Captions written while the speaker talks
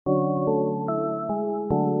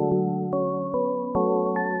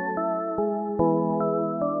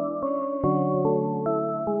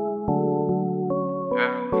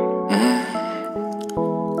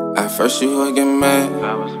first you would get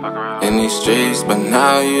mad in these streets, but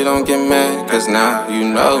now you don't get mad, cause now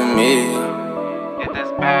you know me.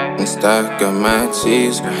 And stack up my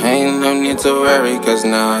cheese, ain't no need to worry, cause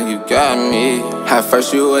now you got me. At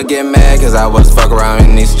first you would get mad, cause I was fuck around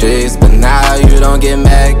in these streets, but now you don't get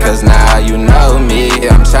mad, cause now you know me.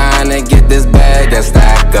 I'm tryna get this bag and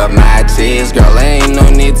stack up my cheese. Girl, ain't no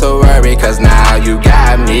need to worry, cause now you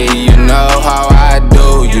got me. You know how I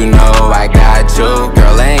do, you know I got you.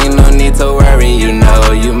 Girl, ain't no need to worry, you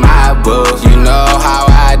know you my boo. You know how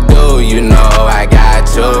I do, you know I got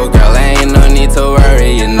you. Girl, ain't no need to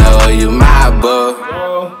worry, you know you my boo.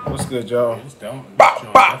 What's good, y'all? It's dope.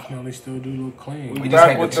 Definitely still do look clean. We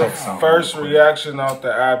back with the first reaction off the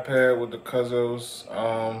iPad with the Cuzzos.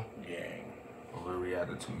 We're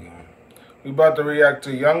reacting to again. We about to react to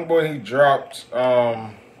YoungBoy. He dropped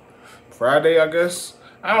Friday, I guess.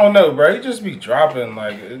 I don't know, bro. He just be dropping,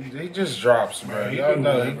 like, he just drops, bro. Y'all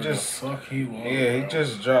know, he just, he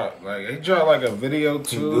just dropped. Like, he dropped, like, a video,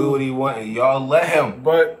 too. He do what he want, and y'all let him.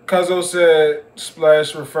 But Cuzzo said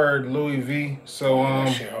Splash referred Louie V. So,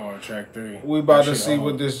 that shit hard, track 3. we about to see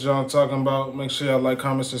what this John talking about. Make sure y'all like,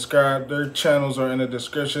 comment, subscribe. Their channels are in the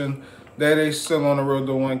description. They still on the road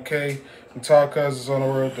to 1K. And Talk Cuz is on the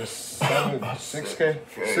road to 6K?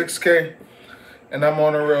 6K. And I'm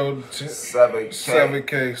on the road to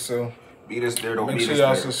 7K, so beat us there, don't make beat sure us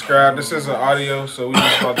y'all there. subscribe. This is an audio, so we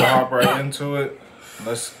just about to hop right into it.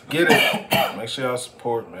 Let's get it. Make sure y'all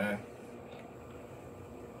support, man.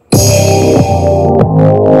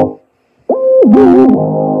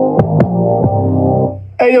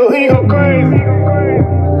 Hey, yo, he go crazy.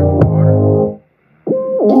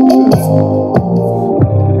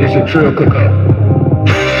 It's a trail cookout.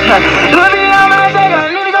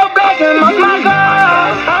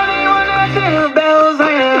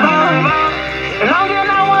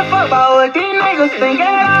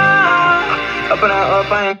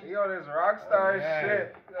 He on his rockstar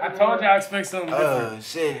shit. I told you I expect something different.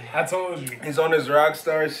 Shit. I told you. He's on his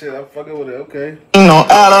rockstar shit. I'm fucking with it. Okay. No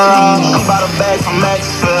Adderall, I'm about a bag from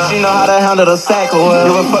Maxwell. She know how to handle the sack well.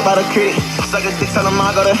 Give a fuck by the critic. Suck a dick, tell him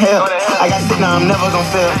I go to hell. I got sick, now I'm never gon'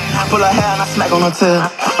 fail. Pull her hair and I smack on her tail.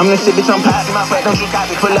 I'm the shit, bitch, I'm passing my sweat, don't you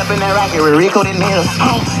copy. Pull up in that rocket with Rico the nails.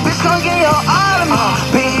 Bitch, gon' get your all of me.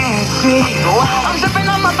 BNC. I'm tripping,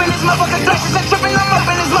 I'm up in this motherfucker. She said tripping, I'm up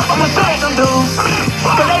in this motherfucker. I'ma smash them dudes.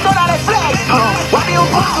 Cause they know that they flag. Why do you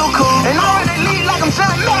put so cool? And I already lead like I'm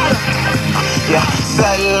trying to matter. Yeah,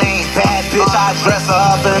 suddenly, bad bitch, I dress her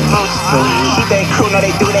up in boots. Shoot that crew, know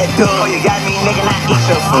they do that dude. Oh, you got me, nigga, not eat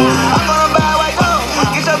your food. I'm on a bad way, go.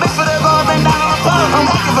 Get your bitch for the go up and down on the phone. I'm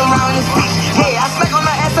walking around this bitch. Yeah, I smack on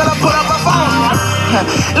the ass till I put up a phone.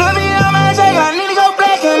 Look me on my check, I need to go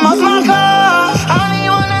black and most my car. I don't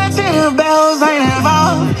even wanna see the bells ain't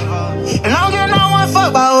involved. And I don't get no one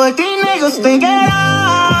fuck about what these niggas think at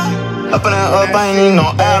all. Up and up, I ain't need no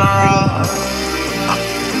Adderall.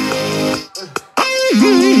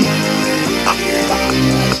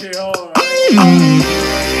 Shit hard.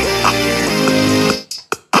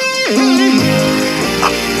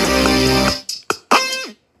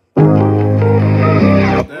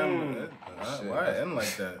 Why it end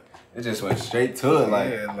like that? It just went straight to it, like,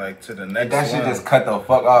 Yeah, like to the next that shit one. just cut the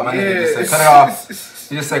fuck off. My nigga just Yeah. said cut it off.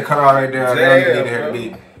 He just said cut it off right there. I Damn, didn't even hear the bro.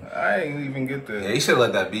 beat. I ain't even get the. Yeah, you should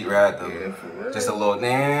let that beat ride though. Yeah, for real. Just a little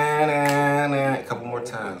nah, a couple more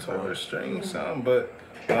times, bro. Taurus string something, but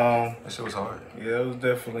That shit was hard. yeah, it was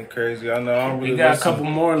definitely crazy. I know I don't really You got a listen. couple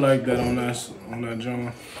more like that on that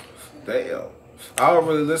joint. Damn. I don't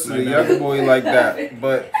really listen to YoungBoy like that,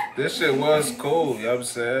 but this shit was cool. You know what I'm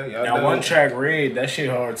saying? Y'all That know. one track, Red, that shit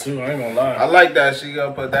hard too. I ain't gonna lie. I like that. She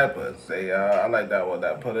gonna put that, but say I like that one.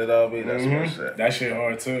 That put it on me. That's my shit. That shit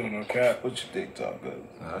hard too, no cap. What you think, Talk Good?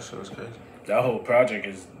 Nah, that shit was crazy. That whole project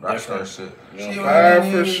is Rockstar different.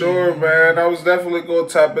 shit. For sure, man. I was definitely gonna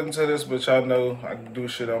tap into this, but y'all know I can do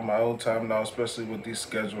shit on my own time now, especially with these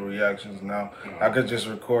scheduled reactions now. I could just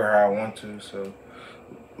record how I want to, so.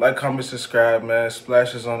 Like, comment, subscribe, man.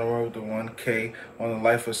 Splash is on the road to 1K on the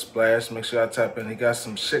Life of Splash. Make sure y'all tap in. He got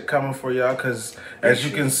some shit coming for y'all, because as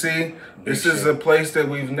you can see, this is a place that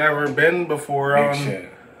we've never been before on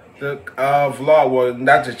the vlog. Well,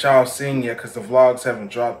 not that y'all seen yet, because the vlogs haven't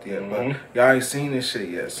dropped yet, but y'all ain't seen this shit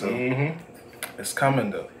yet, so it's coming,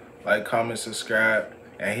 though. Like, comment, subscribe.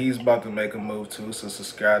 And he's about to make a move too, so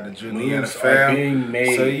subscribe to Junior and the fam,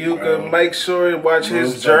 so you can make sure and watch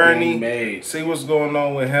his journey, see what's going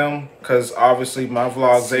on with him, because obviously my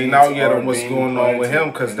vlogs ain't out yet on what's going on with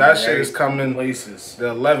him, because that shit is coming the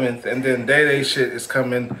 11th, and then Day shit is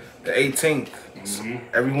coming the 18th, so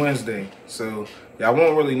every Wednesday. So y'all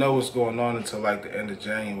won't really know what's going on until like the end of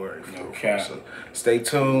January. So stay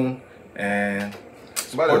tuned. And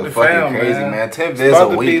It's about support to the be fucking fam, crazy, man. man. 10 It's vids about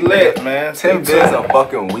a to week, be lit, nigga. man. 10 Stay vids tuned. a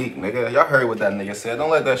fucking week, nigga. Y'all heard what that nigga said. Don't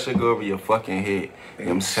let that shit go over your fucking head. You know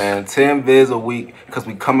what I'm saying? 10 vids a week, because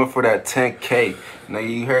we coming for that 10K. Nigga,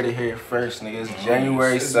 you heard it here first, nigga. It's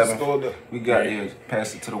January 7th. We got it.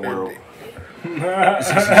 Pass it to the world. But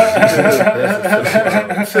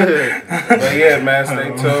yeah, man,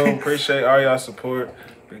 stay tuned. Appreciate all y'all support.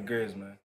 Big Grizz, man.